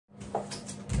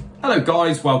Hello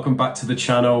guys, welcome back to the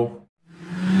channel.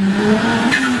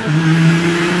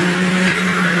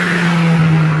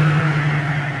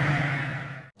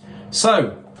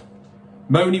 So,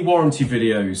 Moni warranty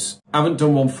videos. Haven't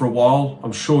done one for a while,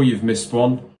 I'm sure you've missed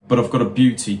one, but I've got a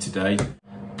beauty today.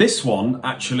 This one,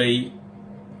 actually,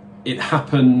 it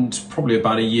happened probably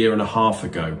about a year and a half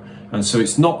ago, and so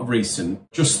it's not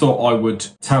recent. Just thought I would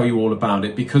tell you all about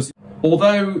it because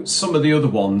although some of the other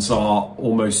ones are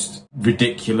almost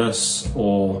ridiculous,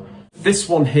 or this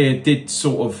one here did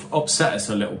sort of upset us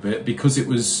a little bit because it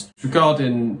was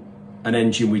regarding an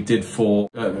engine we did for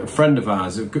a friend of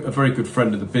ours, a very good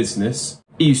friend of the business.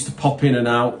 He used to pop in and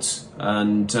out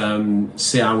and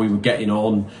see how we were getting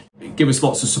on, give us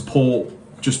lots of support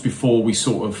just before we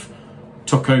sort of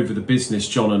took over the business,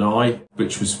 John and I,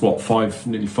 which was what,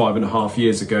 nearly 5.5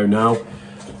 years ago now.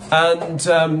 And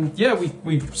yeah, we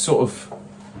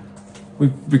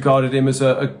regarded him as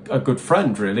a good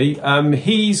friend, really.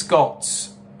 He's got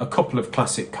a couple of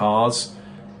classic cars,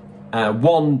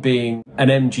 one being an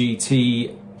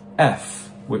MGT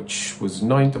F, which was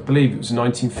I believe it was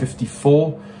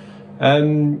 1954.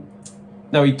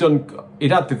 Now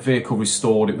he'd had the vehicle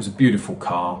restored. It was a beautiful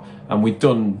car, and we'd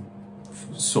done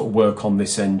sort of work on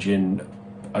this engine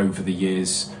over the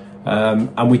years.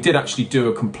 And we did actually do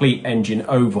a complete engine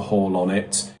overhaul on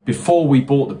it before we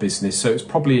bought the business. So it was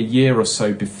probably a year or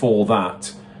so before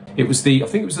that. It was I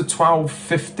think it was the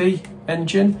 1250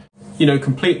 engine, you know,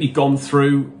 completely gone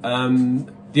through.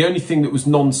 The only thing that was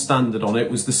non-standard on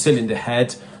it was the cylinder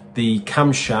head. The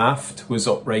camshaft was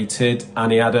uprated,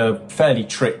 and he had a fairly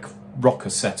trick rocker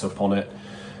setup on it.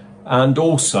 And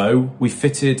also we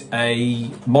fitted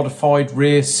a modified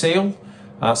rear seal.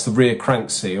 That's the rear crank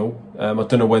seal. I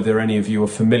don't know whether any of you are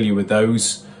familiar with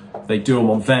those. They do them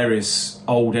on various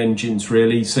old engines,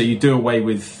 really. So you do away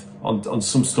with, on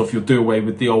some stuff, you'll do away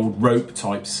with the old rope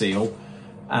type seal,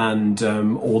 and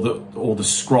or the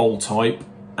scroll type,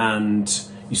 and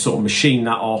you sort of machine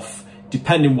that off.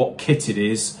 Depending what kit it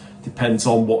is, depends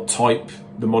on what type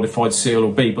the modified seal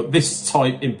will be. But this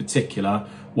type in particular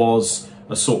was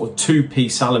a sort of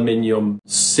two-piece aluminium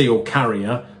seal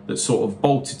carrier that sort of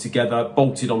bolted together,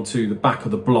 bolted onto the back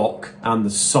of the block and the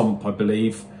sump, I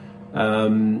believe,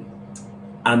 and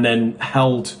then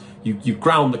held, you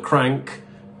ground the crank,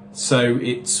 so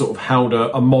it sort of held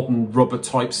a modern rubber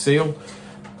type seal.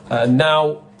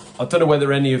 Now, I don't know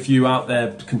whether any of you out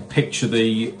there can picture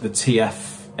the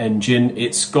TF engine.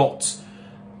 It's got,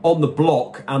 on the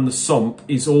block and the sump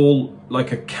is all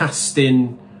like a cast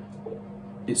in,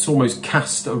 it's almost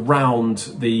cast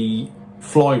around the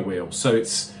flywheel. So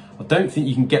it's, I don't think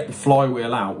you can get the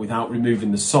flywheel out without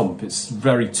removing the sump. It's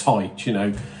very tight, you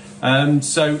know.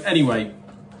 So anyway,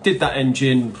 did that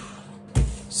engine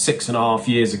 6.5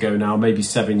 years ago now, maybe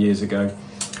 7 years ago.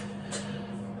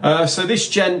 So this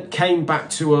gent came back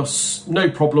to us,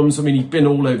 no problems. I mean, he'd been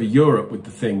all over Europe with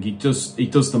the thing. He does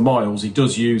the miles, he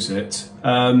does use it.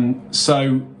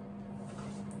 So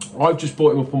I've just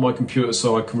brought him up on my computer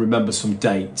so I can remember some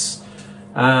dates.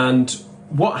 And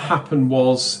what happened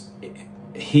was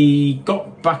he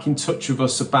got back in touch with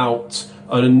us about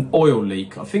an oil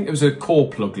leak. I think there was a core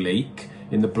plug leak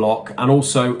in the block, and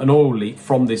also an oil leak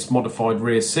from this modified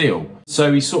rear seal.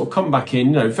 So he sort of come back in,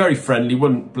 you know, very friendly,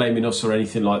 wasn't blaming us or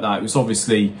anything like that. It was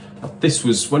obviously, this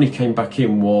was, when he came back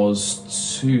in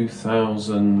was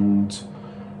 2000,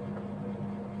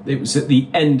 it was at the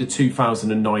end of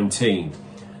 2019.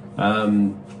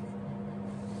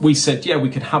 We said, yeah, we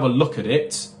could have a look at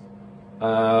it,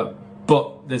 but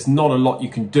there's not a lot you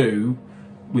can do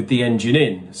with the engine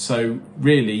in. So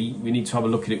really, we need to have a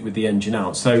look at it with the engine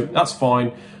out. So that's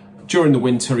fine. During the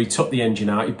winter, he took the engine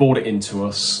out, he brought it into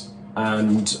us,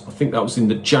 and I think that was in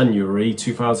the January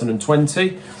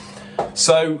 2020.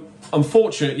 So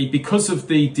unfortunately, because of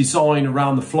the design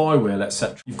around the flywheel,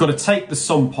 etc., you've got to take the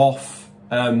sump off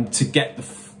to get the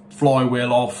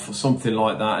flywheel off or something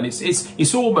like that, and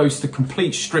it's almost a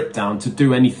complete strip down to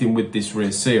do anything with this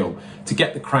rear seal. To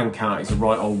get the crank out is a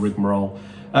right old rigmarole.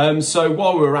 So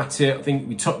while we were at it, I think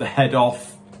we took the head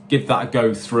off, give that a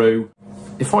go through.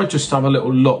 If I just have a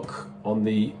little look on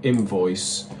the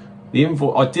invoice,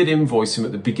 I did invoice him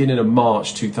at the beginning of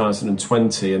March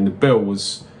 2020, and the bill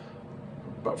was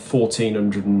about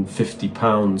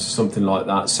 £1,450, something like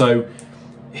that. So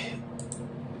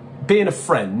being a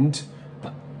friend,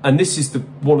 and this is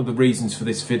one of the reasons for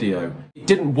this video, it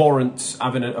didn't warrant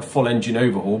having a full engine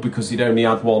overhaul because he'd only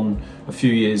had one a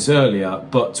few years earlier,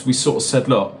 but we sort of said,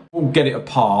 look, we'll get it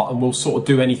apart and we'll sort of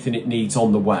do anything it needs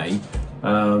on the way.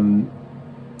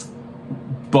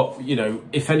 But, you know,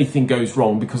 if anything goes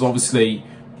wrong, because obviously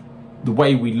the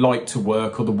way we like to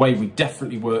work, or the way we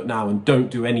definitely work now and don't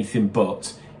do anything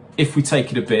but, if we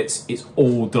take it to bits, it's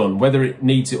all done. Whether it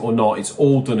needs it or not, it's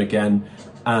all done again,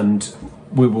 and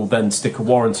we will then stick a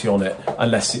warranty on it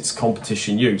unless it's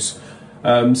competition use.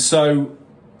 So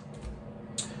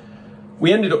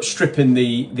we ended up stripping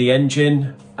the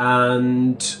engine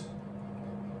and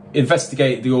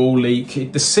investigated the oil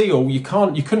leak. The seal, you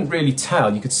couldn't really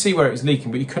tell. You could see where it was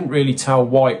leaking, but you couldn't really tell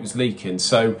why it was leaking.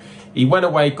 So he went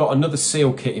away, got another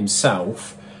seal kit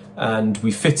himself, and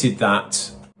we fitted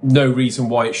that. No reason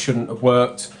why it shouldn't have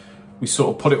worked. We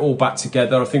sort of put it all back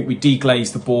together. I think we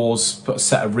deglazed the bores, put a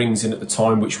set of rings in at the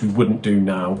time, which we wouldn't do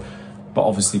now. But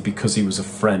obviously, because he was a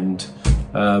friend,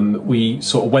 we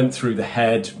sort of went through the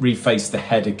head, refaced the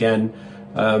head again,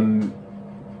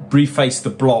 refaced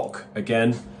the block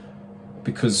again,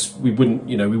 because we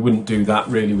wouldn't do that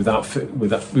really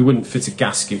we wouldn't fit a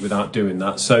gasket without doing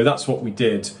that. So that's what we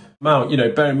did. Now,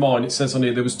 bear in mind, it says on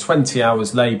here there was 20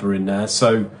 hours labour in there,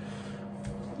 so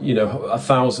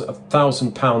 £1,000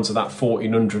 of that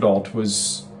 1,400 odd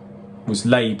was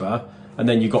labour, and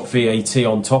then you got VAT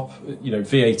on top,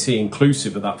 VAT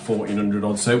inclusive of that 1,400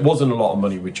 odd, so it wasn't a lot of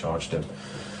money we charged him.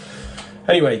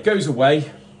 Anyway, it goes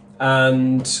away,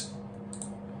 and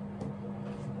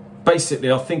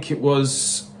basically I think it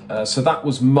was, so that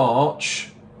was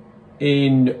March.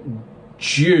 In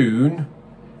June,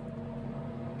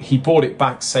 he brought it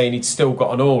back saying he'd still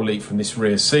got an oil leak from this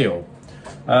rear seal.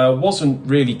 Wasn't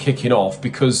really kicking off,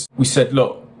 because we said,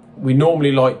 look, we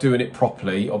normally like doing it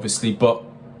properly, obviously, but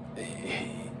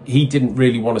he didn't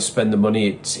really want to spend the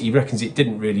money. He reckons it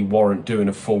didn't really warrant doing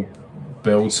a full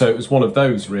build, so it was one of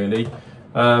those really.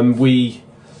 So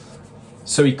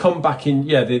he come back in,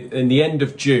 in the end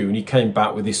of June, he came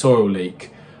back with this oil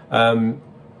leak. Now,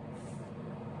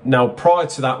 prior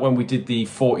to that, when we did the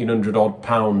 1,400 odd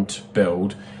pound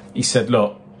build, he said,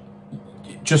 look,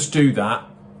 just do that.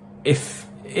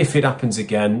 If it happens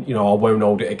again, I won't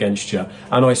hold it against you.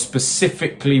 And I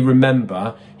specifically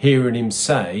remember hearing him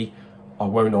say, I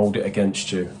won't hold it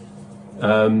against you.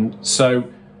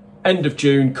 So end of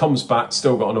June, comes back,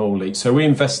 still got an oil leak. So we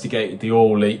investigated the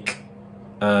oil leak,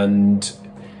 and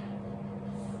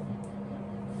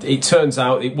it turns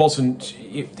out it wasn't,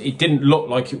 it didn't look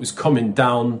like it was coming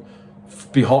down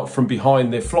from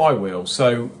behind the flywheel.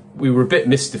 So we were a bit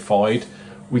mystified.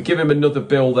 We give him another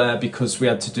bill there because we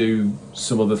had to do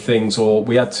some other things, or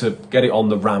we had to get it on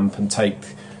the ramp and take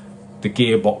the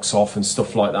gearbox off and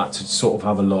stuff like that to sort of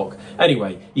have a look.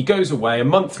 Anyway, he goes away. A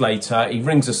month later, he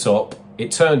rings us up.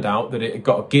 It turned out that it had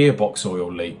got a gearbox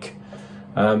oil leak.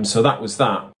 So that was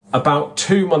that. About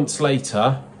 2 months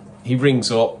later, he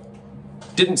rings up.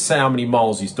 Didn't say how many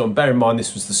miles he's done. Bear in mind,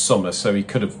 this was the summer, so he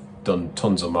could have done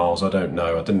tons of miles. I don't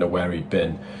know. I didn't know where he'd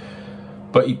been.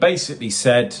 But he basically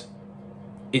said,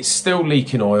 it's still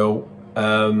leaking oil.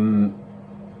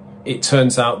 It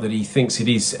turns out that he thinks it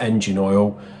is engine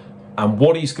oil. And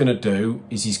what he's going to do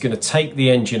is he's going to take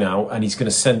the engine out and he's going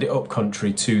to send it up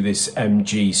country to this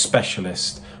MG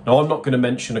specialist. Now, I'm not going to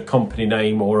mention a company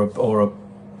name or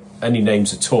any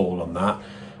names at all on that.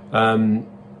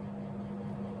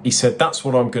 He said, that's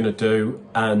what I'm going to do,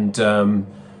 and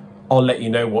I'll let you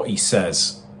know what he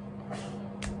says.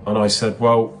 And I said,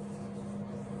 well,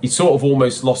 he sort of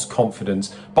almost lost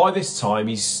confidence. By this time,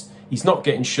 he's not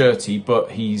getting shirty,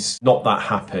 but he's not that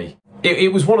happy.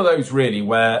 It was one of those really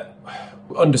where,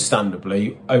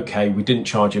 understandably, okay, we didn't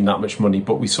charge him that much money,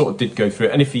 but we sort of did go through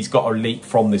it. And if he's got a leak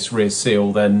from this rear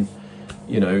seal, then,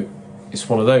 it's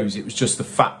one of those. It was just the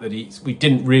fact that we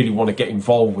didn't really want to get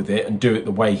involved with it and do it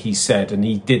the way he said. And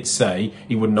he did say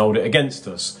he wouldn't hold it against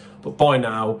us. But by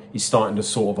now, he's starting to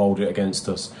sort of hold it against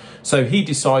us. So he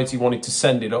decides he wanted to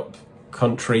send it up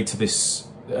country to this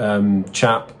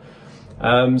chap.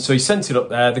 So he sent it up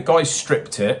there. The guy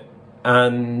stripped it.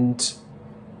 And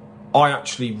I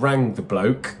actually rang the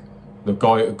bloke, the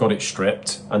guy who got it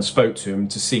stripped, and spoke to him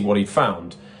to see what he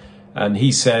found. And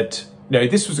he said,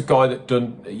 this was a guy that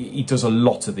he does a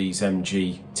lot of these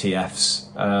MG TFs,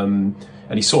 and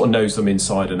he sort of knows them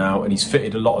inside and out, and he's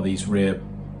fitted a lot of these rear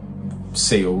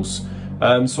seals.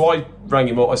 So I rang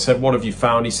him up. I said, what have you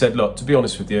found? He said, look, to be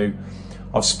honest with you,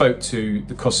 I've spoke to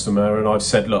the customer and I've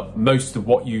said, look, most of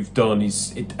what you've done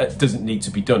it doesn't need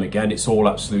to be done again. It's all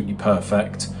absolutely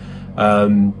perfect.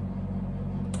 The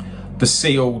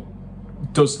seal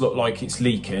does look like it's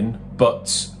leaking,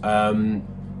 but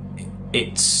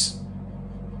it's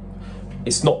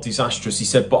not disastrous. He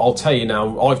said, but I'll tell you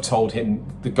now, I've told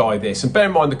the guy this. And bear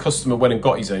in mind, the customer went and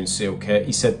got his own seal kit.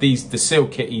 He said the seal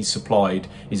kit he's supplied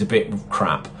is a bit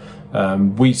crap.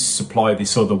 We supply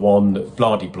this other one,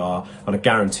 blah de blah, and I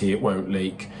guarantee it won't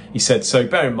leak. He said, so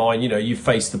bear in mind, you know, you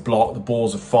face the block, the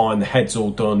bores are fine, the head's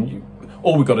all done.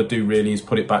 All we've got to do really is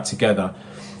put it back together.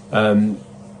 And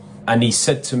he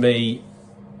said to me,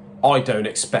 I don't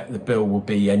expect the bill will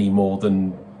be any more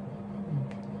than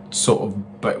sort of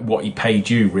what he paid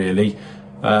you, really.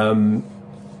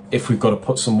 If we've got to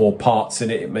put some more parts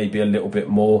in it, it may be a little bit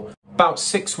more. About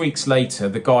 6 weeks later,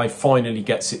 the guy finally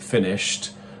gets it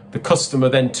finished. The customer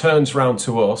then turns around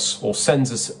to us or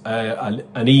sends us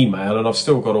an email, and I've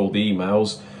still got all the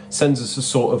emails, sends us a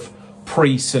sort of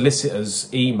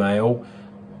pre-solicitor's email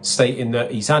stating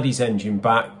that he's had his engine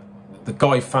back. The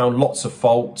guy found lots of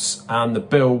faults, and the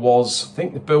bill was, I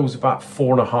think the bill was about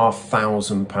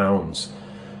 £4,500.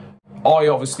 I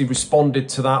obviously responded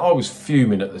to that. I was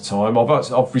fuming at the time.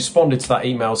 I've responded to that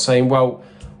email saying, well,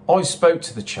 I spoke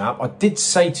to the chap. I did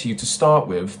say to you to start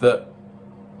with that,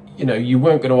 you know, you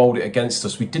weren't going to hold it against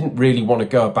us. We didn't really want to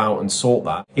go about and sort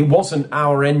that. It wasn't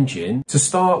our engine to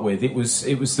start with. It was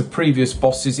the previous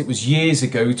bosses. It was years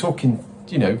ago. We're talking,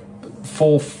 you know,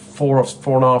 four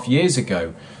and a half years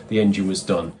ago, the engine was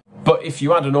done. But if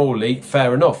you had an oil leak,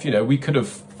 fair enough. You know, we could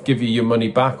have given you your money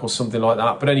back or something like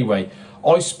that. But anyway,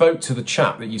 I spoke to the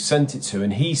chap that you sent it to,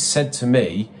 and he said to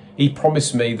me, he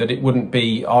promised me that it wouldn't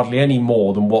be hardly any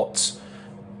more than what,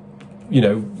 you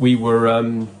know, we were,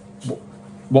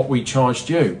 what we charged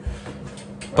you.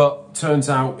 But turns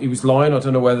out he was lying. I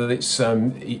don't know whether it's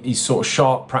his sort of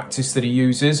sharp practice that he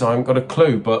uses. I haven't got a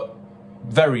clue, but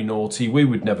very naughty. We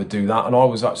would never do that, and I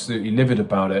was absolutely livid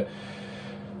about it.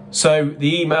 So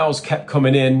the emails kept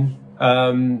coming in.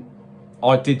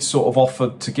 I did sort of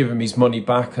offer to give him his money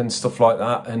back and stuff like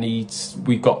that, and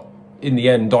in the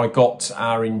end, I got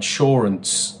our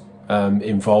insurance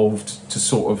involved to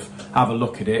sort of have a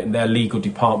look at it, and their legal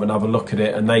department have a look at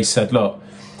it, and they said, look,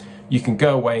 you can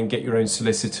go away and get your own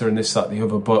solicitor and this, that, the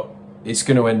other, but it's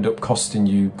going to end up costing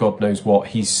you God knows what.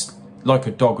 He's like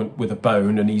a dog with a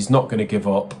bone, and he's not going to give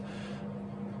up.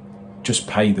 Just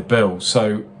pay the bill.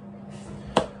 So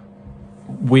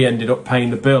we ended up paying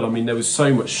the bill. I mean, there was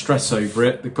so much stress over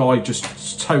it. The guy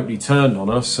just totally turned on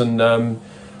us, and I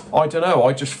don't know,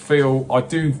 I just feel, I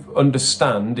do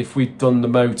understand if we'd done the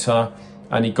motor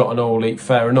and he got an oil leak,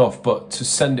 fair enough, but to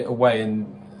send it away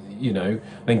and, you know,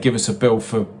 then give us a bill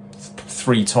for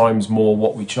 3 times more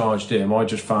what we charged him, I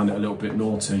just found it a little bit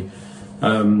naughty.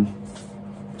 I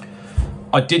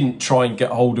didn't try and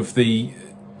get hold of the,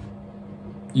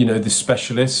 you know, the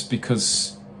specialist,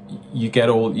 because you get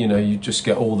all, you know, you just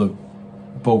get all the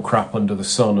bull crap under the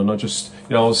sun, and I just,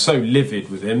 you know, I was so livid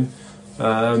with him.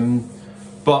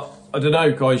 But I don't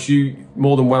know, guys, you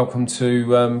more than welcome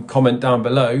to comment down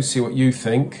below, see what you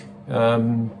think.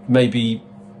 Maybe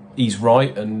he's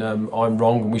right and I'm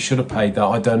wrong and we should have paid that,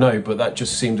 I don't know, but that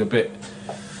just seemed a bit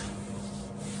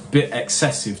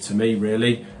excessive to me,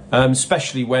 really.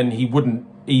 Especially when he wouldn't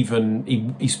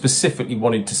even, he specifically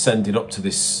wanted to send it up to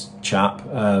this chap.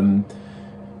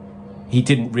 He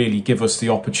didn't really give us the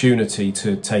opportunity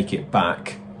to take it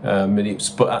back.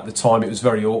 But at the time it was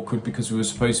very awkward because we were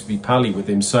supposed to be pally with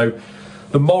him. So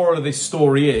the moral of this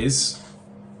story is,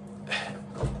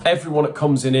 everyone that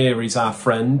comes in here is our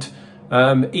friend.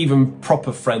 Even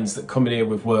proper friends that come in here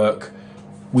with work,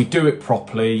 we do it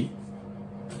properly,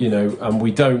 you know, and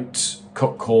we don't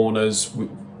cut corners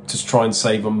to try and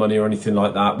save on money or anything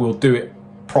like that. We'll do it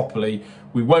properly.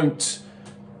 We won't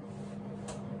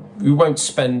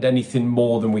spend anything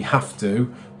more than we have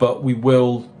to, but we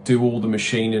will do all the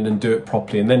machining and do it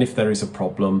properly. And then if there is a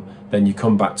problem, then you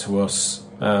come back to us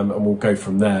and we'll go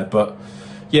from there. But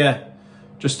yeah,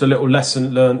 just a little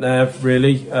lesson learned there,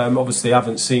 really. Obviously I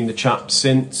haven't seen the chap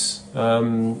since.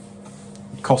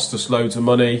 Cost us loads of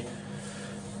money,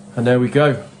 and there we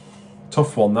go.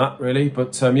 Tough one, that, really.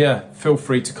 But yeah, feel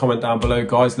free to comment down below,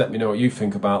 guys. Let me know what you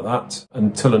think about that.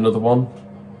 Until another one,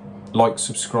 like,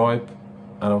 subscribe,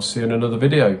 and I'll see you in another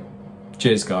video.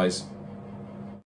 Cheers, guys.